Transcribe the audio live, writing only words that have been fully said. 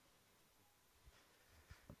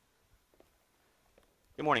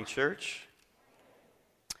Good morning, church.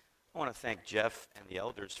 I want to thank Jeff and the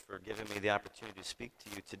elders for giving me the opportunity to speak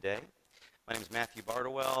to you today. My name is Matthew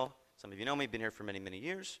Bardowell. Some of you know me, been here for many, many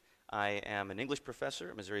years. I am an English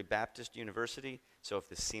professor at Missouri Baptist University, so if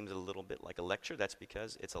this seems a little bit like a lecture, that's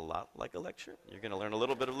because it's a lot like a lecture. You're going to learn a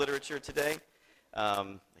little bit of literature today.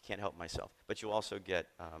 I can't help myself, but you also get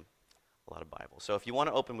a lot of Bible. So if you want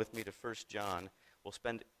to open with me to 1 John, we'll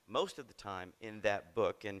spend most of the time in that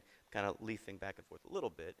book and kind of leafing back and forth a little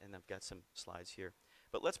bit, and I've got some slides here.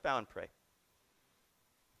 But let's bow and pray.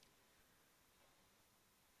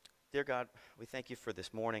 Dear God, we thank you for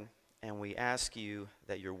this morning, and we ask you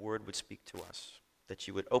that your word would speak to us, that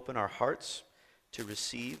you would open our hearts to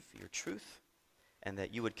receive your truth, and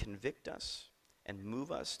that you would convict us and move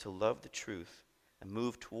us to love the truth and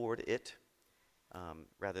move toward it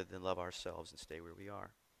rather than love ourselves and stay where we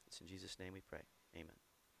are. It's in Jesus' name we pray. Amen.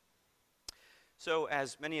 So,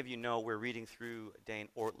 as many of you know, we're reading through Dane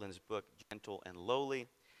Ortlund's book, Gentle and Lowly,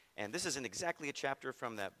 and this isn't exactly a chapter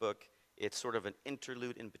from that book. It's sort of an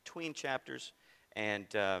interlude in between chapters,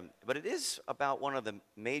 but it is about one of the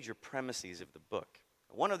major premises of the book.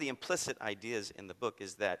 One of the implicit ideas in the book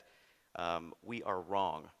is that we are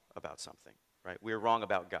wrong about something, right? We're wrong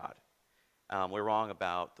about God. We're wrong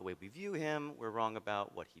about the way we view him. We're wrong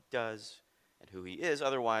about what he does and who he is.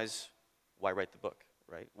 Otherwise, why write the book?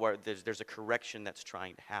 Right? Where there's a correction that's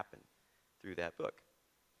trying to happen through that book.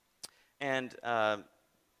 And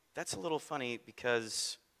that's a little funny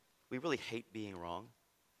because we really hate being wrong,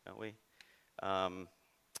 don't we?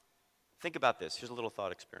 Think about this. Here's a little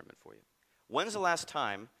thought experiment for you. When's the last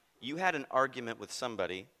time you had an argument with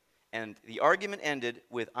somebody and the argument ended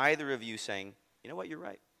with either of you saying, you know what, you're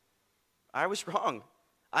right. I was wrong.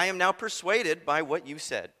 I am now persuaded by what you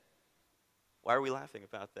said. Why are we laughing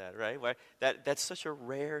about that, right? That's such a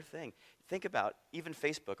rare thing. Think about, even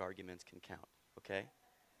Facebook arguments can count, okay?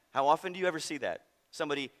 How often do you ever see that?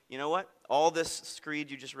 Somebody, you know what? All this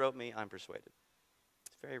screed you just wrote me, I'm persuaded.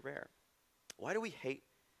 It's very rare. Why do we hate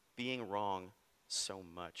being wrong so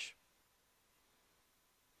much?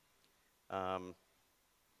 Well,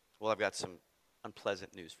 I've got some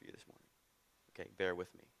unpleasant news for you this morning. Okay, bear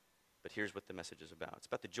with me. But here's what the message is about. It's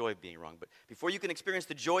about the joy of being wrong. But before you can experience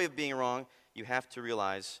the joy of being wrong, you have to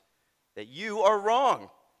realize that you are wrong.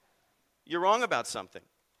 You're wrong about something.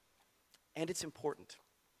 And it's important,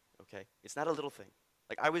 okay? It's not a little thing.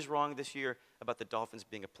 Like, I was wrong this year about the Dolphins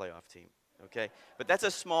being a playoff team, okay? But that's a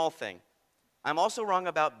small thing. I'm also wrong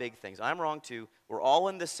about big things. I'm wrong too. We're all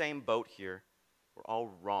in the same boat here. We're all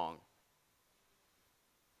wrong.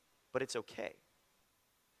 But it's okay.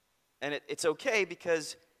 And it's okay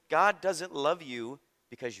because God doesn't love you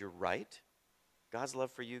because you're right. God's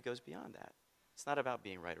love for you goes beyond that. It's not about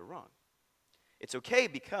being right or wrong. It's okay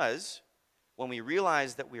because when we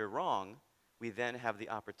realize that we are wrong, we then have the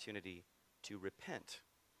opportunity to repent.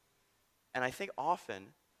 And I think often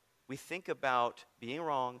we think about being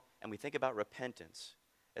wrong and we think about repentance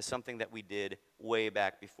as something that we did way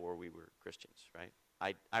back before we were Christians, right?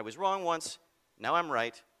 I was wrong once, now I'm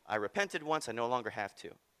right. I repented once, I no longer have to.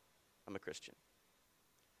 I'm a Christian.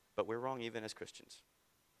 But we're wrong even as Christians.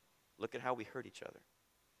 Look at how we hurt each other.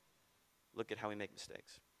 Look at how we make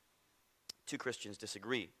mistakes. Two Christians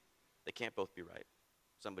disagree. They can't both be right.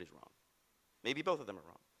 Somebody's wrong. Maybe both of them are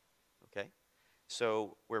wrong. Okay?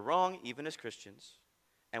 So we're wrong even as Christians,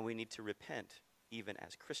 and we need to repent even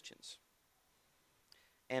as Christians.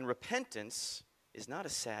 And repentance is not a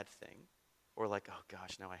sad thing, or like, oh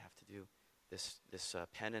gosh, now I have to do this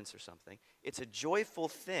penance or something. It's a joyful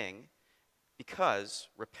thing because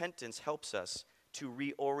repentance helps us to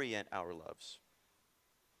reorient our loves.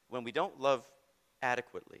 When we don't love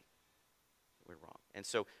adequately, we're wrong. And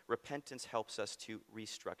so repentance helps us to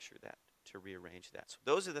restructure that, to rearrange that. So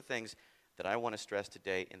those are the things that I want to stress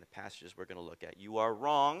today in the passages we're going to look at. You are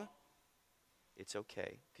wrong. It's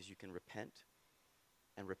okay because you can repent.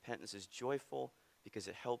 And repentance is joyful because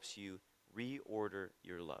it helps you reorder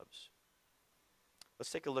your loves.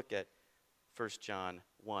 Let's take a look at 1 John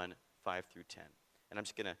 1, 5 through 10. And I'm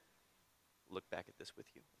just going to look back at this with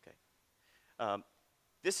you, okay?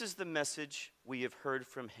 This is the message we have heard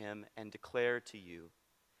from him and declare to you.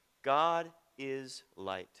 God is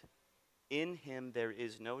light. In him there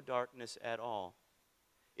is no darkness at all.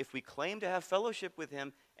 If we claim to have fellowship with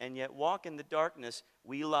him and yet walk in the darkness,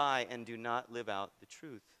 we lie and do not live out the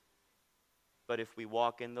truth. But if we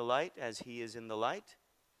walk in the light as he is in the light,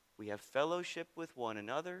 we have fellowship with one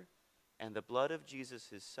another, and the blood of Jesus,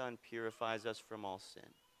 his Son, purifies us from all sin.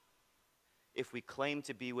 If we claim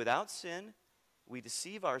to be without sin, we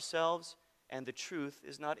deceive ourselves, and the truth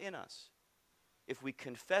is not in us. If we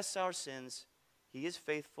confess our sins, he is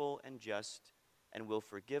faithful and just and will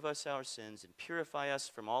forgive us our sins and purify us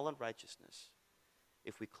from all unrighteousness.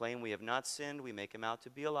 If we claim we have not sinned, we make him out to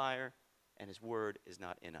be a liar, and his word is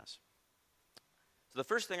not in us. So the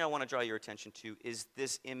first thing I want to draw your attention to is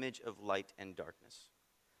this image of light and darkness.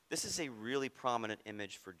 This is a really prominent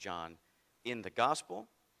image for John in the gospel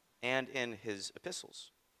and in his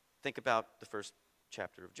epistles. Think about the first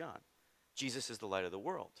chapter of John. Jesus is the light of the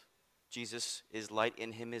world. Jesus is light.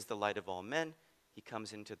 In him is the light of all men. He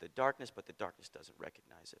comes into the darkness, but the darkness doesn't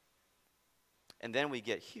recognize it. And then we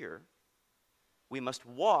get here. We must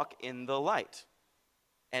walk in the light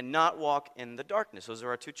and not walk in the darkness. Those are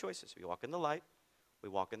our two choices. We walk in the light, we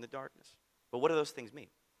walk in the darkness. But what do those things mean?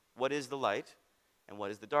 What is the light and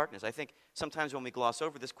what is the darkness? I think sometimes when we gloss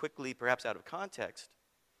over this quickly, perhaps out of context,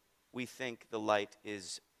 we think the light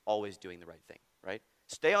is always doing the right thing, right?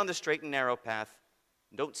 Stay on the straight and narrow path,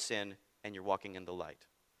 don't sin, and you're walking in the light.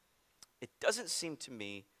 It doesn't seem to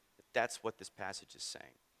me that that's what this passage is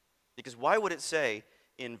saying. Because why would it say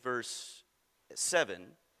in verse 7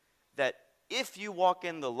 that if you walk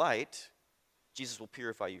in the light, Jesus will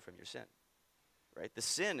purify you from your sin, right? The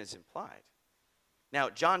sin is implied. Now,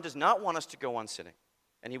 John does not want us to go on sinning.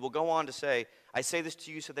 And he will go on to say, I say this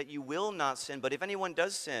to you so that you will not sin, but if anyone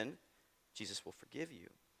does sin, Jesus will forgive you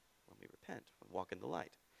when we repent, when we walk in the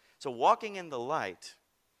light. So walking in the light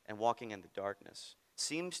and walking in the darkness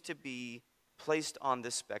seems to be placed on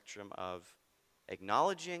this spectrum of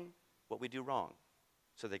acknowledging what we do wrong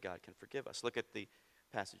so that God can forgive us. Look at the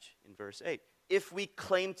passage in verse 8. If we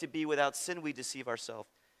claim to be without sin, we deceive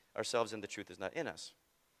ourselves and the truth is not in us.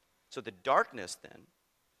 So the darkness then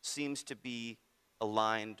seems to be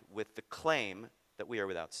aligned with the claim that we are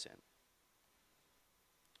without sin.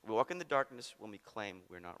 We walk in the darkness when we claim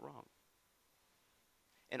we're not wrong.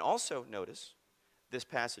 And also notice this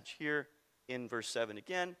passage here in verse 7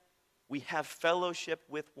 again, we have fellowship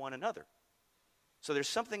with one another. So there's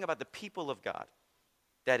something about the people of God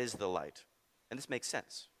that is the light. And this makes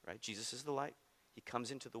sense, right? Jesus is the light. He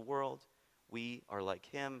comes into the world. We are like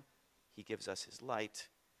him. He gives us his light.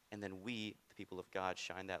 And then we, the people of God,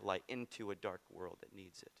 shine that light into a dark world that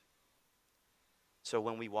needs it. So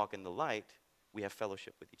when we walk in the light, we have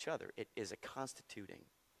fellowship with each other. It is a constituting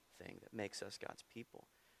thing that makes us God's people.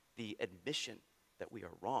 The admission that we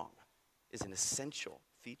are wrong is an essential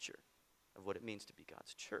feature of what it means to be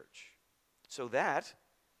God's church. So that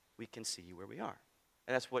we can see where we are.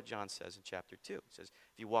 And that's what John says in chapter 2. He says,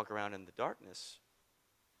 if you walk around in the darkness,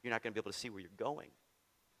 you're not going to be able to see where you're going.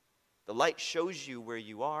 The light shows you where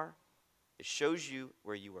you are, it shows you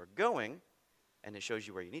where you are going, and it shows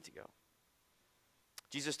you where you need to go.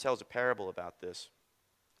 Jesus tells a parable about this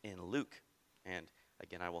in Luke. And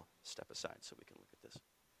again, I will step aside so we can look at this.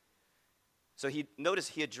 So notice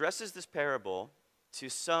he addresses this parable to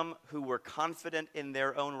some who were confident in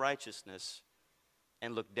their own righteousness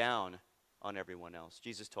and looked down on everyone else.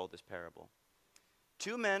 Jesus told this parable.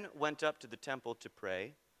 2 men went up to the temple to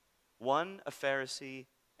pray, one a Pharisee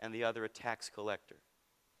and the other a tax collector.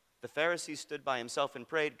 The Pharisee stood by himself and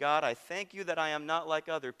prayed, God, I thank you that I am not like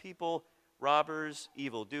other people, robbers,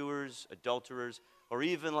 evildoers, adulterers, or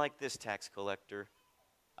even like this tax collector.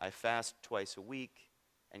 I fast twice a week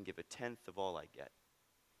and give 1/10 of all I get.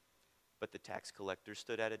 But the tax collector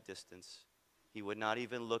stood at a distance. He would not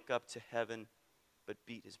even look up to heaven, but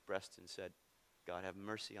beat his breast and said, God, have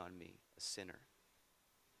mercy on me, a sinner.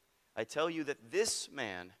 I tell you that this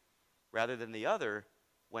man, rather than the other,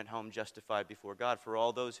 went home justified before God. For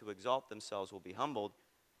all those who exalt themselves will be humbled,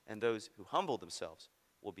 and those who humble themselves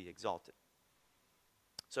will be exalted.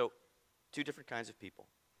 So, 2 different kinds of people.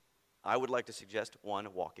 I would like to suggest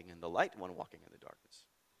one walking in the light, one walking in the darkness.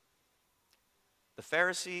 The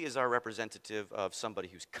Pharisee is our representative of somebody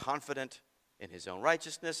who's confident in his own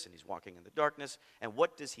righteousness, and he's walking in the darkness. And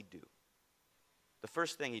what does he do? The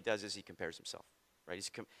first thing he does is he compares himself. Right?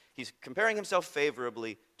 He's comparing himself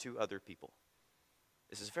favorably to other people.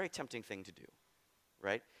 This is a very tempting thing to do,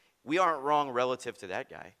 right? We aren't wrong relative to that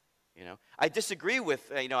guy, you know. I disagree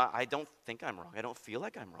with, I don't think I'm wrong. I don't feel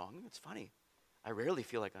like I'm wrong. It's funny. I rarely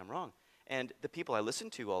feel like I'm wrong. And the people I listen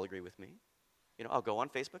to all agree with me. You know, I'll go on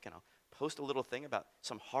Facebook and I'll post a little thing about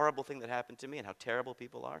some horrible thing that happened to me and how terrible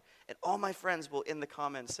people are. And all my friends will in the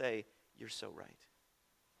comments say, you're so right.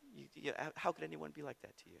 How could anyone be like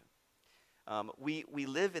that to you? We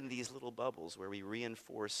live in these little bubbles where we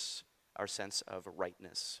reinforce our sense of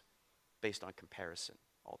rightness based on comparison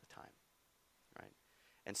all the time, right?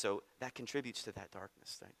 And so that contributes to that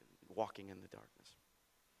darkness, right? Walking in the darkness.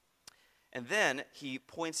 And then he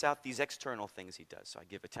points out these external things he does. So I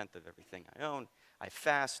give 1/10 of everything I own. I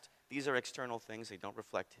fast. These are external things. They don't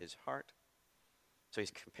reflect his heart. So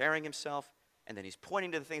he's comparing himself. And then he's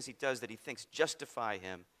pointing to the things he does that he thinks justify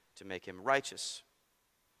him to make him righteous.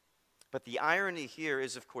 But the irony here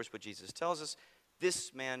is, of course, what Jesus tells us.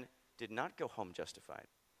 This man did not go home justified.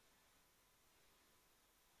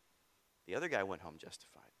 The other guy went home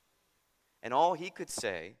justified. And all he could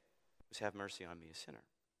say was, have mercy on me, a sinner.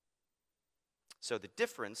 So the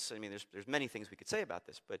difference, I mean, there's many things we could say about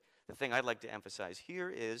this, but the thing I'd like to emphasize here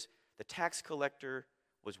is the tax collector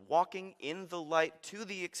was walking in the light to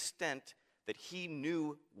the extent that he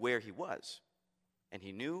knew where he was. And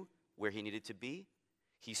he knew where he needed to be.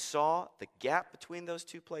 He saw the gap between those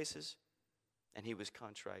two places, and he was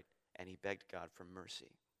contrite, and he begged God for mercy.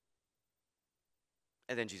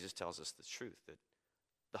 And then Jesus tells us the truth, that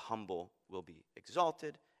the humble will be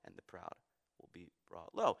exalted, and the proud will be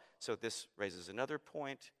brought low. So this raises another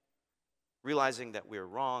point. Realizing that we're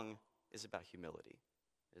wrong is about humility,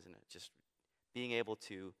 isn't it? Just being able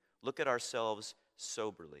to look at ourselves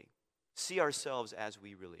soberly, see ourselves as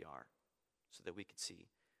we really are, so that we can see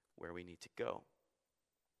where we need to go.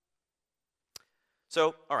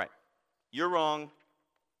 So, all right, you're wrong.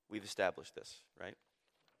 We've established this, right?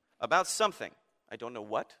 About something. I don't know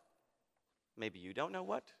what. Maybe you don't know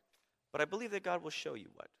what. But I believe that God will show you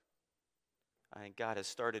what. I think God has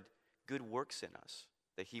started good works in us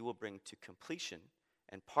that he will bring to completion.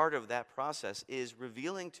 And part of that process is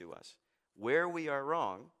revealing to us where we are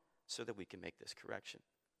wrong so that we can make this correction.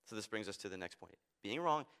 So this brings us to the next point. Being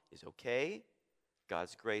wrong is okay.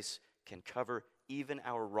 God's grace can cover even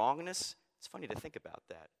our wrongness. It's funny to think about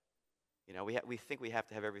that. You know, we think we have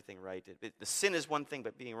to have everything right. The sin is one thing,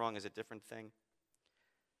 but being wrong is a different thing.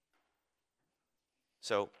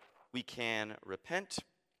 So we can repent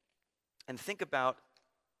and think about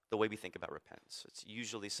the way we think about repentance. It's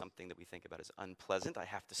usually something that we think about as unpleasant. I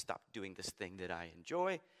have to stop doing this thing that I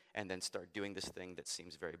enjoy and then start doing this thing that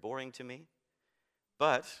seems very boring to me.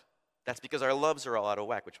 But that's because our loves are all out of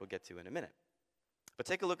whack, which we'll get to in a minute. But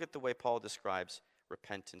take a look at the way Paul describes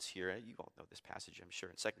repentance here. You all know this passage, I'm sure,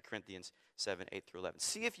 in 2 Corinthians 7, 8 through 11.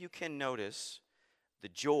 See if you can notice the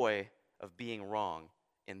joy of being wrong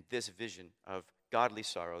in this vision of godly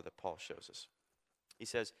sorrow that Paul shows us. He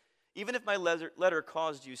says, even if my letter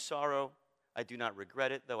caused you sorrow, I do not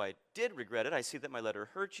regret it. Though I did regret it, I see that my letter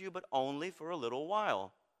hurt you, but only for a little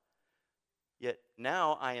while. Yet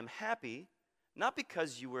now I am happy, not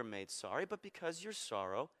because you were made sorry, but because your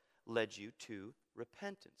sorrow led you to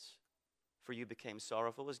repentance. For you became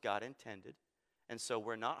sorrowful as God intended, and so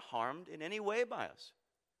were not harmed in any way by us.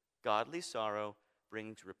 Godly sorrow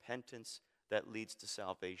brings repentance that leads to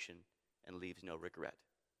salvation and leaves no regret.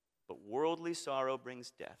 But worldly sorrow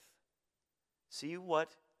brings death. See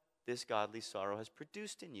what this godly sorrow has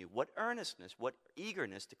produced in you. What earnestness, what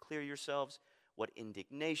eagerness to clear yourselves, what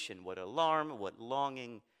indignation, what alarm, what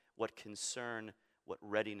longing, what concern, what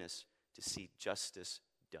readiness to see justice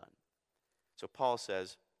done. So Paul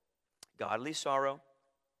says, godly sorrow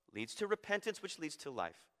leads to repentance, which leads to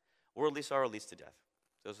life. Worldly sorrow leads to death.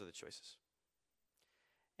 Those are the choices.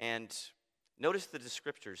 And notice the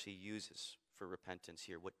descriptors he uses for repentance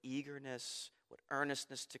here. What eagerness, what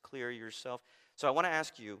earnestness to clear yourself. So I want to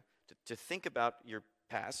ask you to think about your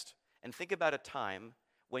past and think about a time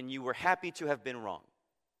when you were happy to have been wrong.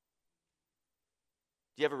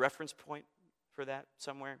 Do you have a reference point for that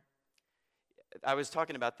somewhere? I was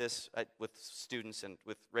talking about this with students and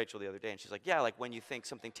with Rachel the other day, and she's like, yeah, like when you think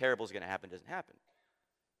something terrible is going to happen, it doesn't happen.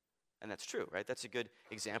 And that's true, right? That's a good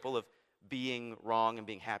example of being wrong and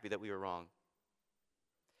being happy that we were wrong.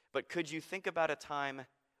 But could you think about a time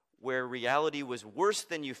where reality was worse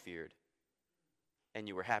than you feared, and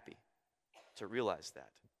you were happy to realize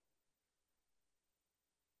that?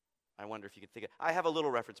 I wonder if you could think of, I have a little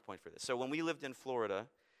reference point for this. So when we lived in Florida,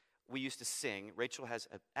 we used to sing. Rachel has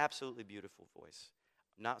an absolutely beautiful voice.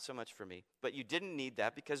 Not so much for me. But you didn't need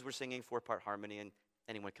that because we're singing four-part harmony, and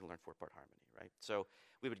anyone can learn four-part harmony, right? So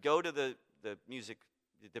we would go to the music,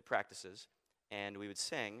 the practices, and we would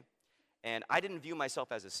sing. And I didn't view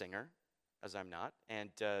myself as a singer, as I'm not. And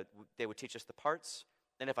they would teach us the parts.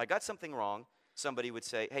 And if I got something wrong, somebody would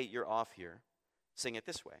say, hey, you're off here. Sing it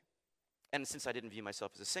this way. And since I didn't view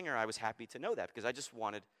myself as a singer, I was happy to know that because I just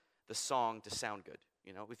wanted the song to sound good.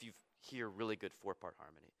 You know, if you hear really good four-part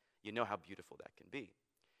harmony, you know how beautiful that can be.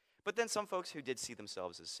 But then some folks who did see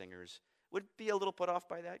themselves as singers would be a little put off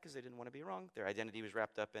by that because they didn't want to be wrong. Their identity was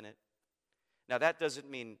wrapped up in it. Now, that doesn't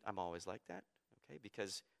mean I'm always like that, okay?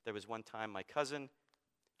 Because there was one time my cousin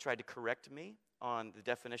tried to correct me on the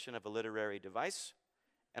definition of a literary device,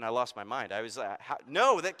 and I lost my mind. I was like,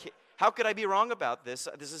 how could I be wrong about this?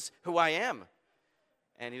 This is who I am.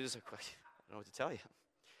 And he was like, I don't know what to tell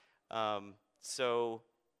you. So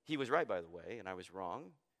he was right, by the way, and I was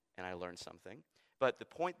wrong. and I learned something. But the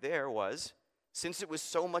point there was, since it was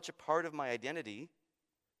so much a part of my identity,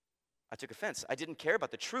 I took offense. I didn't care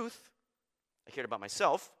about the truth. I cared about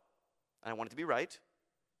myself, and I wanted to be right,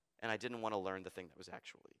 and I didn't want to learn the thing that was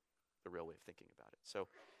actually the real way of thinking about it.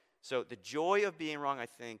 So the joy of being wrong, I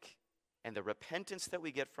think, and the repentance that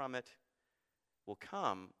we get from it will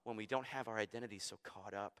come when we don't have our identity so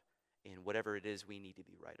caught up in whatever it is we need to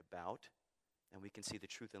be right about, and we can see the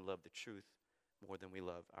truth and love the truth more than we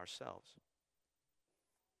love ourselves.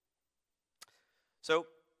 So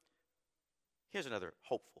here's another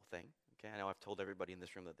hopeful thing. Okay, I know I've told everybody in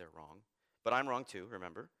this room that they're wrong, but I'm wrong too,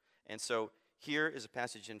 remember? And so here is a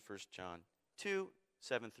passage in 1 John 2,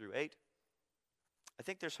 7 through 8. I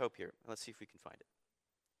think there's hope here. Let's see if we can find it.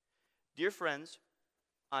 Dear friends,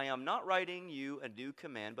 I am not writing you a new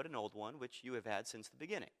command, but an old one, which you have had since the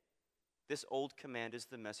beginning. This old command is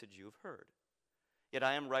the message you have heard. Yet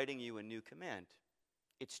I am writing you a new command.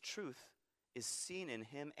 Its truth is seen in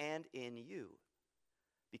him and in you,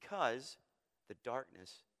 because the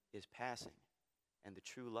darkness is passing and the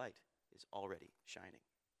true light is already shining.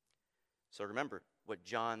 So remember what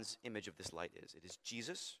John's image of this light is. It is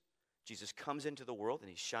Jesus. Jesus comes into the world and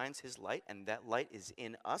he shines his light, and that light is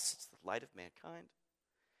in us. It's the light of mankind.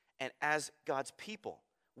 And as God's people,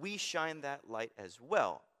 we shine that light as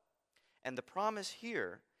well. And the promise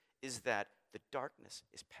here is that the darkness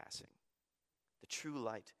is passing. The true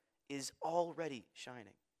light is already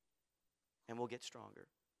shining, and will get stronger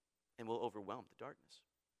and will overwhelm the darkness.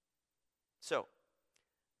 So,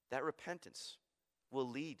 that repentance will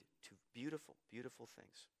lead to beautiful, beautiful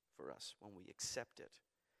things for us when we accept it.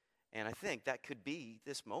 And I think that could be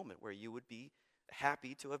this moment where you would be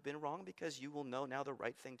happy to have been wrong, because you will know now the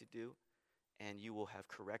right thing to do, and you will have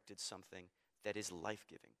corrected something that is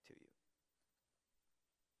life-giving to you.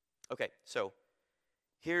 Okay, so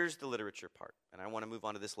here's the literature part, and I want to move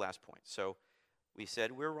on to this last point. So we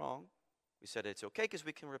said we're wrong. We said it's okay because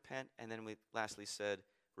we can repent, and then we lastly said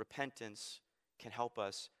repentance can help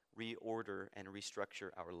us reorder and restructure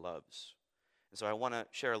our loves. And so I want to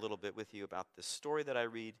share a little bit with you about this story that I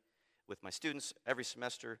read with my students every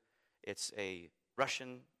semester. It's a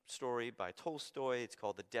Russian story by Tolstoy. It's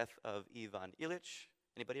called The Death of Ivan Ilyich.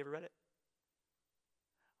 Anybody ever read it?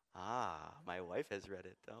 Ah, my wife has read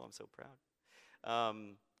it. Oh, I'm so proud.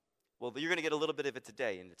 Well, you're going to get a little bit of it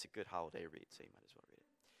today, and it's a good holiday read, so you might as well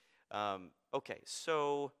read it. Okay,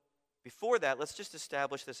 so before that, let's just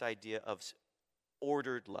establish this idea of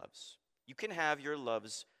ordered loves. You can have your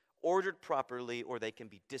loves ordered properly, or they can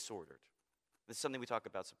be disordered. This is something we talk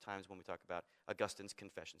about sometimes when we talk about Augustine's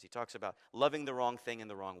Confessions. He talks about loving the wrong thing in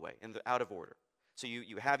the wrong way, out of order. So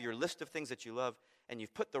you have your list of things that you love, and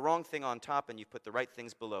you've put the wrong thing on top, and you've put the right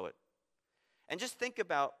things below it. And just think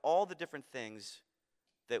about all the different things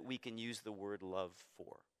that we can use the word love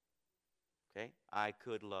for. Okay? I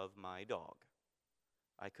could love my dog.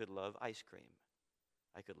 I could love ice cream.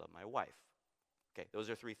 I could love my wife. Okay, those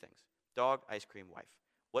are three things. Dog, ice cream, wife.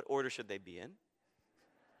 What order should they be in?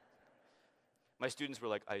 My students were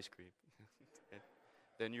like, ice cream.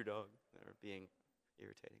 Then your dog. They were being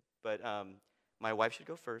irritating. But my wife should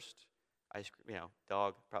go first. Ice cream,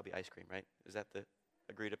 dog, probably ice cream, right? Is that the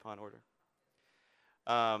agreed upon order?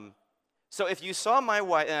 So if you saw my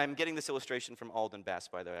wife, and I'm getting this illustration from Alden Bass,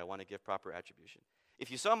 by the way, I want to give proper attribution.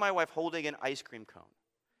 If you saw my wife holding an ice cream cone,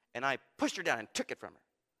 and I pushed her down and took it from her,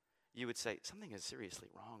 you would say, something is seriously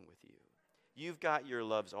wrong with you. You've got your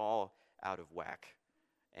loves all out of whack.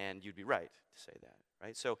 And you'd be right to say that,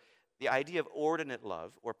 right? So the idea of ordinate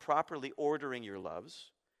love, or properly ordering your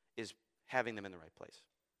loves, is having them in the right place.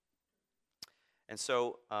 And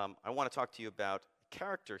so I want to talk to you about a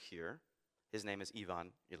character here. His name is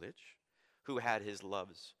Ivan Ilyich, who had his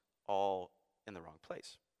loves all in the wrong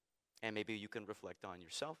place. And maybe you can reflect on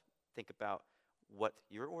yourself, think about what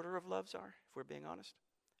your order of loves are, if we're being honest,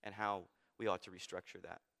 and how we ought to restructure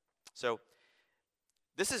that. So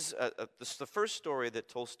this is the first story that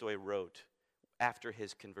Tolstoy wrote after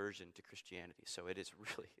his conversion to Christianity. So it's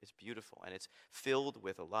beautiful, and it's filled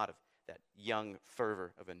with a lot of that young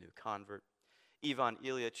fervor of a new convert. Ivan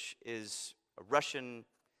Ilyich is a Russian,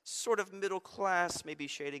 sort of middle class, maybe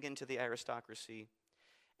shading into the aristocracy,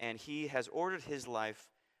 and he has ordered his life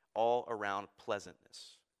all around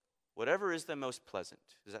pleasantness. Whatever is the most pleasant.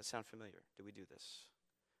 Does that sound familiar? Do we do this?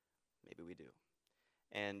 Maybe we do.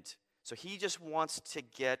 And so he just wants to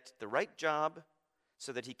get the right job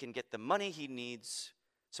so that he can get the money he needs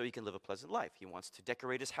so he can live a pleasant life. He wants to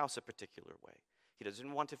decorate his house a particular way. He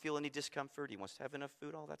doesn't want to feel any discomfort. He wants to have enough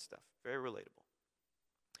food, all that stuff. Very relatable.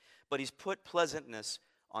 But he's put pleasantness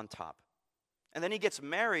on top. And then he gets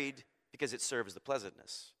married because it serves the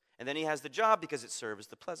pleasantness. And then he has the job because it serves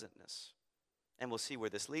the pleasantness. And we'll see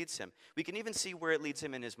where this leads him. We can even see where it leads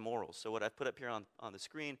him in his morals. So what I've put up here on the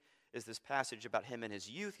screen is this passage about him in his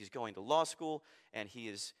youth. He's going to law school, and he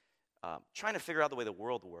is trying to figure out the way the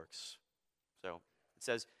world works. So it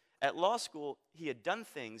says, at law school, he had done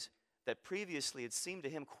things that previously had seemed to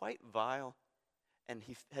him quite vile, and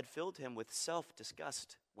he had filled him with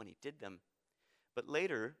self-disgust when he did them. But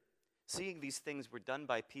later, seeing these things were done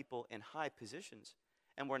by people in high positions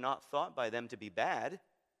and were not thought by them to be bad,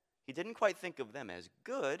 he didn't quite think of them as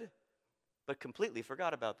good, but completely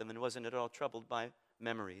forgot about them and wasn't at all troubled by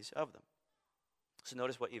memories of them. So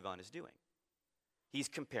notice what Ivan is doing. He's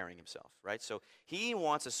comparing himself, right? So he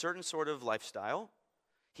wants a certain sort of lifestyle.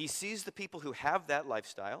 He sees the people who have that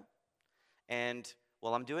lifestyle, and,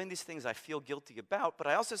 well, I'm doing these things I feel guilty about, but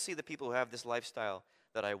I also see the people who have this lifestyle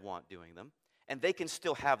that I want doing them, and they can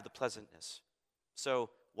still have the pleasantness. So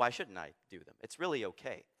why shouldn't I do them? It's really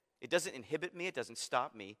okay. It doesn't inhibit me. It doesn't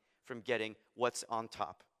stop me from getting what's on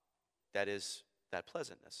top. That is that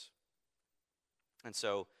pleasantness. And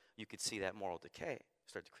so you could see that moral decay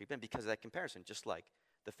start to creep in because of that comparison, just like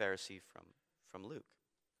the Pharisee from Luke.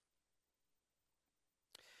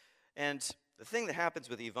 And the thing that happens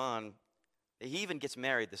with Ivan, he even gets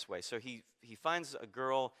married this way. So he finds a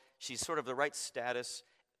girl, she's sort of the right status.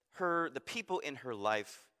 The people in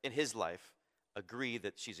his life, agree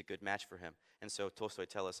that she's a good match for him. And so Tolstoy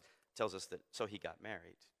tells us that so he got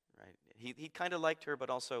married, right? He kind of liked her, but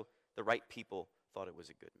also the right people thought it was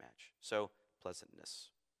a good match. So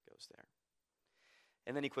pleasantness goes there.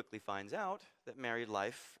 And then he quickly finds out that married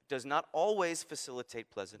life does not always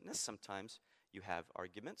facilitate pleasantness. Sometimes you have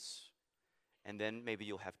arguments, and then maybe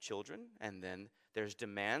you'll have children, and then there's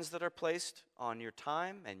demands that are placed on your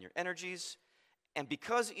time and your energies. And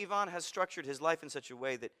because Ivan has structured his life in such a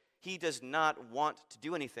way that he does not want to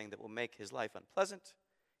do anything that will make his life unpleasant,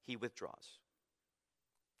 he withdraws.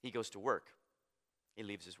 He goes to work. He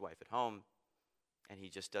leaves his wife at home, and he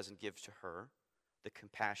just doesn't give to her the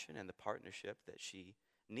compassion and the partnership that she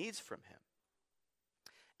needs from him.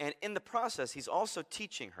 And in the process, he's also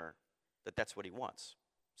teaching her that that's what he wants.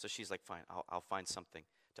 So she's like, fine, I'll find something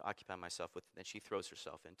to occupy myself with, and she throws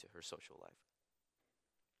herself into her social life.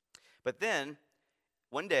 But then,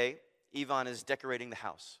 one day, Ivan is decorating the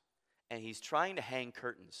house, and he's trying to hang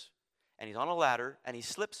curtains. And he's on a ladder, and he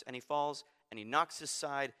slips, and he falls, and he knocks his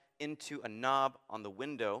side into a knob on the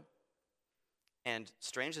window. And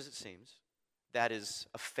strange as it seems, that is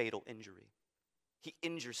a fatal injury. He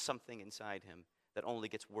injures something inside him that only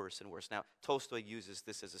gets worse and worse. Now, Tolstoy uses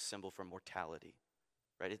this as a symbol for mortality,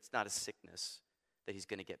 right? It's not a sickness that he's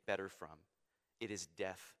going to get better from. It is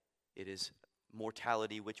death. It is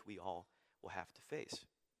mortality, which we all will have to face.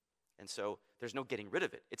 And so there's no getting rid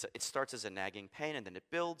of it. It starts as a nagging pain, and then it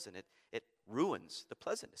builds, and it ruins the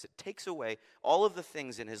pleasantness. It takes away all of the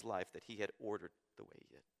things in his life that he had ordered the way he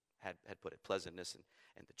had put it, pleasantness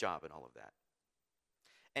and the job and all of that.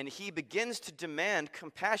 And he begins to demand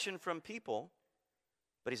compassion from people,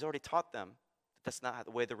 but he's already taught them that that's not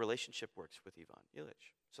the way the relationship works with Ivan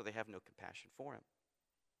Ilyich. So they have no compassion for him.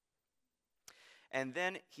 And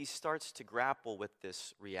then he starts to grapple with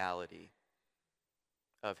this reality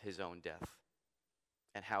of his own death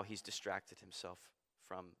and how he's distracted himself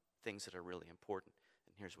from things that are really important.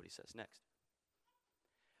 And here's what he says next.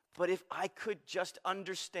 But if I could just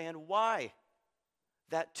understand why,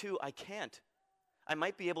 that too I can't. I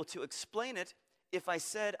might be able to explain it if I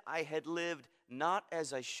said I had lived not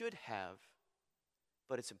as I should have,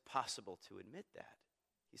 but it's impossible to admit that,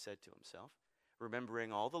 he said to himself,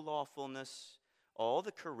 remembering all the lawfulness, all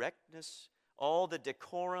the correctness, all the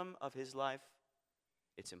decorum of his life.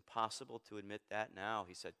 It's impossible to admit that now,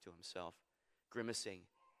 he said to himself, grimacing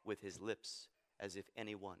with his lips as if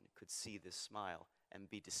anyone could see this smile and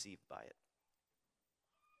be deceived by it.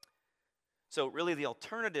 So really the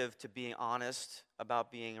alternative to being honest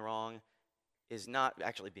about being wrong is not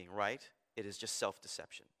actually being right. It is just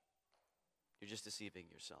self-deception. You're just deceiving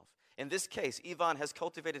yourself. In this case, Ivan has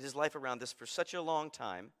cultivated his life around this for such a long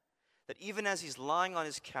time that even as he's lying on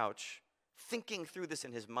his couch, thinking through this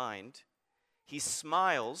in his mind, he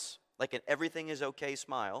smiles like an everything is okay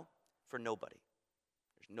smile for nobody.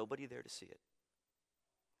 There's nobody there to see it.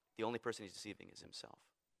 The only person he's deceiving is himself.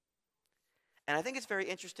 And I think it's very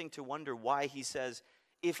interesting to wonder why he says,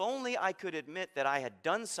 if only I could admit that I had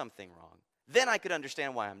done something wrong, then I could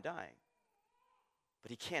understand why I'm dying.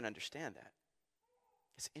 But he can't understand that.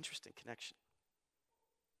 It's an interesting connection.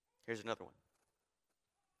 Here's another one.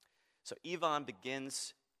 So Ivan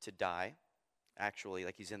begins to die, actually,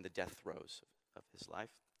 like he's in the death throes of his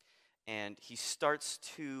life. And he starts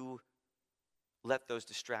to let those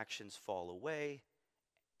distractions fall away.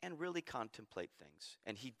 and really contemplate things.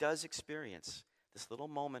 And he does experience this little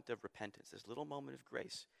moment of repentance, this little moment of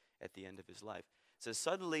grace at the end of his life. It says,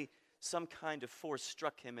 suddenly some kind of force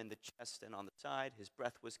struck him in the chest and on the side. His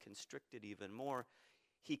breath was constricted even more.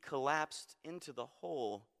 He collapsed into the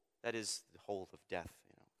hole, that is the hole of death,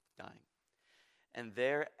 dying. And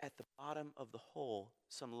there at the bottom of the hole,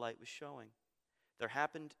 some light was showing. There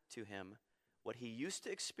happened to him what he used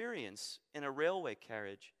to experience in a railway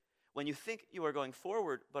carriage when you think you are going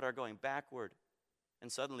forward but are going backward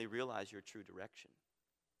and suddenly realize your true direction.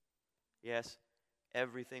 Yes,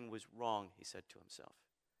 everything was wrong, he said to himself,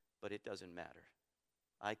 but it doesn't matter.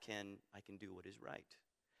 I can do what is right.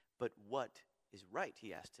 But what is right,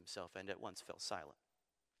 he asked himself, and at once fell silent.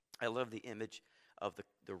 I love the image of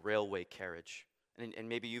the railway carriage. And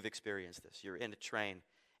maybe you've experienced this. You're in a train,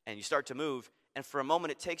 and you start to move, and for a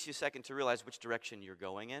moment it takes you a second to realize which direction you're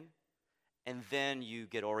going in, and then you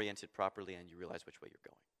get oriented properly and you realize which way you're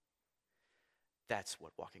going. That's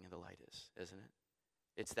what walking in the light is, isn't it?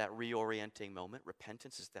 It's that reorienting moment.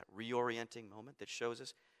 Repentance is that reorienting moment that shows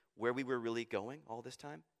us where we were really going all this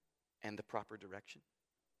time and the proper direction.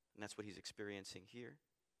 And that's what he's experiencing here.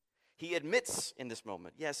 He admits in this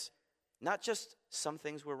moment, yes, not just some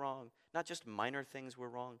things were wrong, not just minor things were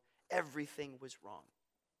wrong, everything was wrong.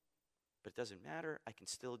 But it doesn't matter, I can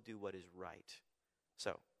still do what is right.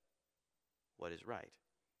 So, what is right?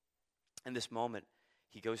 In this moment,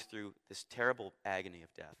 he goes through this terrible agony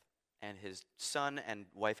of death, and his son and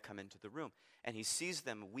wife come into the room, and he sees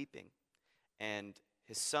them weeping, and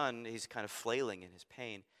his son, he's kind of flailing in his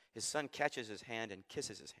pain. His son catches his hand and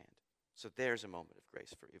kisses his hand. So there's a moment of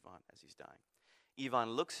grace for Ivan as he's dying.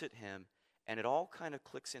 Ivan looks at him, and it all kind of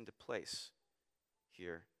clicks into place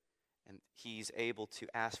here. And he's able to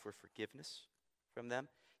ask for forgiveness from them.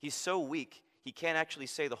 He's so weak, he can't actually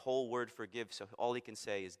say the whole word forgive, so all he can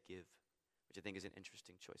say is give, which I think is an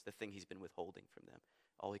interesting choice. The thing he's been withholding from them,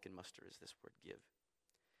 all he can muster is this word give.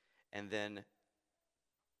 And then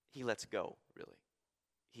he lets go, really.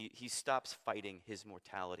 He stops fighting his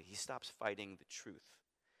mortality. He stops fighting the truth.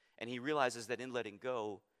 And he realizes that in letting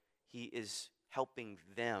go, he is helping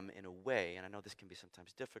them in a way, and I know this can be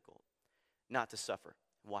sometimes difficult, not to suffer,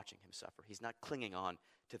 watching him suffer. He's not clinging on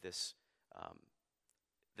to this,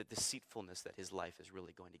 the deceitfulness that his life is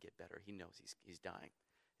really going to get better. He knows he's dying.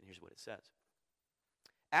 And here's what it says.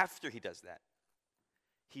 After he does that,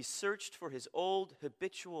 he searched for his old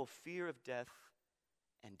habitual fear of death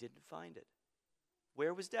and didn't find it.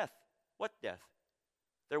 Where was death? What death?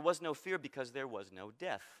 There was no fear because there was no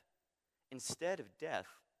death. Instead of death,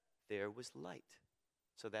 there was light.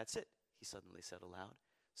 So that's it, he suddenly said aloud.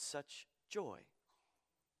 Such joy.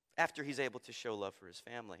 After he's able to show love for his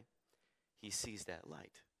family, he sees that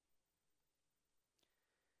light.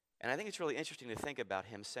 And I think it's really interesting to think about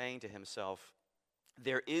him saying to himself,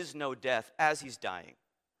 there is no death as he's dying,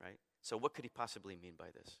 right? So what could he possibly mean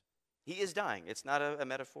by this? He is dying. It's not a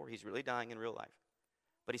metaphor. He's really dying in real life.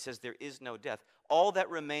 But he says there is no death. All that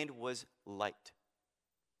remained was light.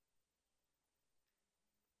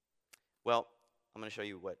 Well, I'm going to show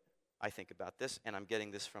you what I think about this, and I'm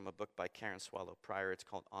getting this from a book by Karen Swallow Prior. It's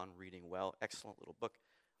called On Reading Well. Excellent little book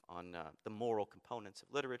on the moral components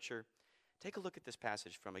of literature. Take a look at this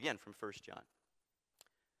passage from 1 John.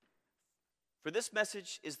 For this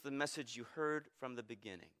message is the message you heard from the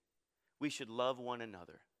beginning. We should love one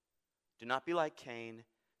another. Do not be like Cain,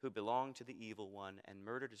 who belonged to the evil one and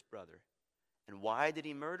murdered his brother. And why did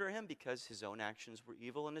he murder him? Because his own actions were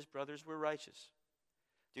evil and his brothers were righteous.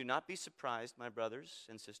 Do not be surprised, my brothers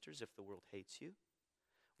and sisters, if the world hates you.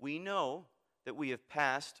 We know that we have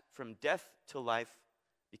passed from death to life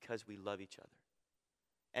because we love each other.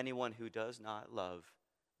 Anyone who does not love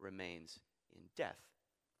remains in death.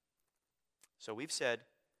 So we've said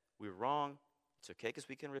we're wrong. It's okay because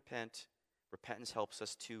we can repent. Repentance helps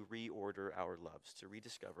us to reorder our loves, to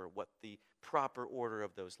rediscover what the proper order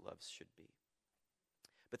of those loves should be.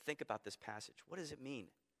 But think about this passage. What does it mean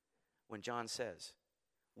when John says,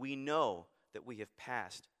 we know that we have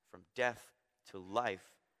passed from death to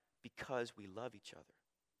life because we love each other?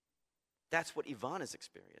 That's what Ivan is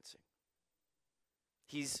experiencing.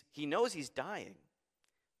 He knows he's dying,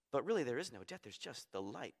 but really there is no death. There's just the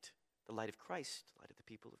light of Christ, the light of the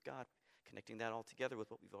people of God, connecting that all together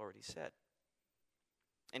with what we've already said.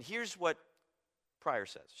 And here's what Prior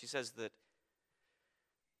says. She says that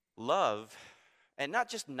love, and not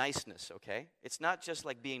just niceness, okay? It's not just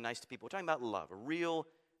like being nice to people. We're talking about love, a real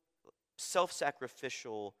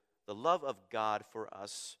self-sacrificial, the love of God for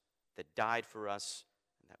us, that died for us,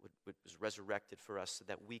 and that was resurrected for us so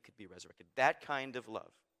that we could be resurrected. That kind of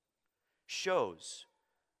love shows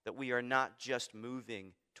that we are not just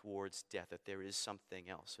moving towards death, that there is something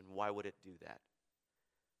else. And why would it do that?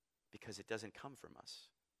 Because it doesn't come from us.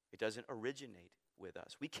 It doesn't originate with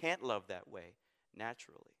us. We can't love that way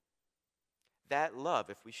naturally. That love,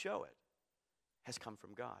 if we show it, has come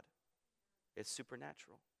from God. It's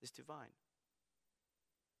supernatural. It's divine.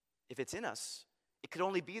 If it's in us, it could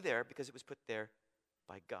only be there because it was put there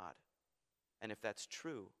by God. And if that's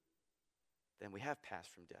true, then we have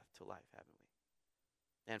passed from death to life, haven't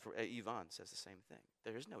we? And for Yvonne says the same thing.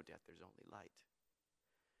 There is no death, there's only light.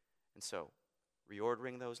 And so,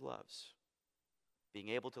 reordering those loves, being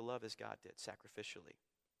able to love as God did, sacrificially,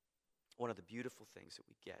 one of the beautiful things that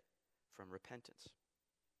we get from repentance.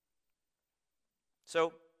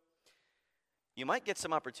 So, you might get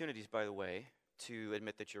some opportunities, by the way, to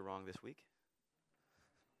admit that you're wrong this week.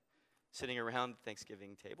 Sitting around the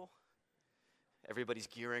Thanksgiving table, everybody's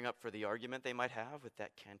gearing up for the argument they might have with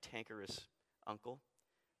that cantankerous uncle.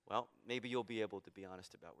 Well, maybe you'll be able to be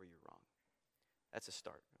honest about where you're wrong. That's a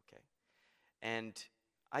start, okay? And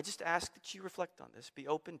I just ask that you reflect on this. Be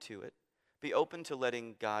open to it. Be open to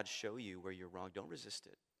letting God show you where you're wrong. Don't resist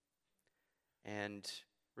it. And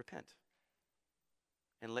repent.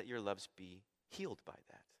 And let your loves be healed by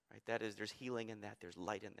that, right? That is, there's healing in that. There's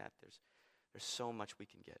light in that. There's so much we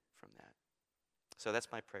can get from that. So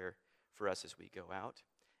that's my prayer for us as we go out.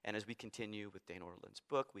 And as we continue with Dane Orland's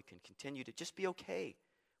book, we can continue to just be okay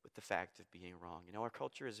with the fact of being wrong. You know, our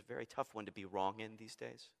culture is a very tough one to be wrong in these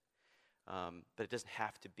days. But it doesn't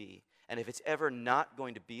have to be. And if it's ever not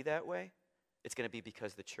going to be that way, it's going to be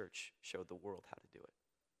because the church showed the world how to do it.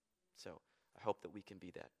 So I hope that we can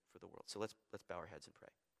be that for the world. So let's bow our heads and pray.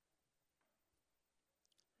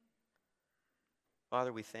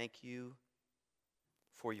 Father, we thank you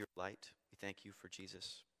for your light. We thank you for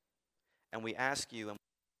Jesus. And we ask you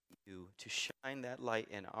to shine that light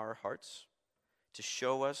in our hearts, to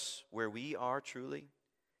show us where we are truly,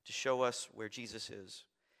 to show us where Jesus is,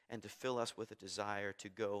 and to fill us with a desire to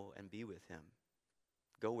go and be with him,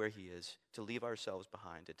 go where he is, to leave ourselves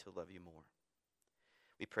behind and to love you more.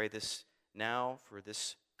 We pray this now for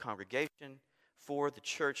this congregation, for the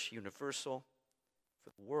church universal,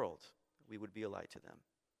 for the world, that we would be a light to them.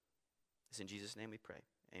 It's in Jesus' name we pray.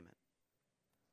 Amen.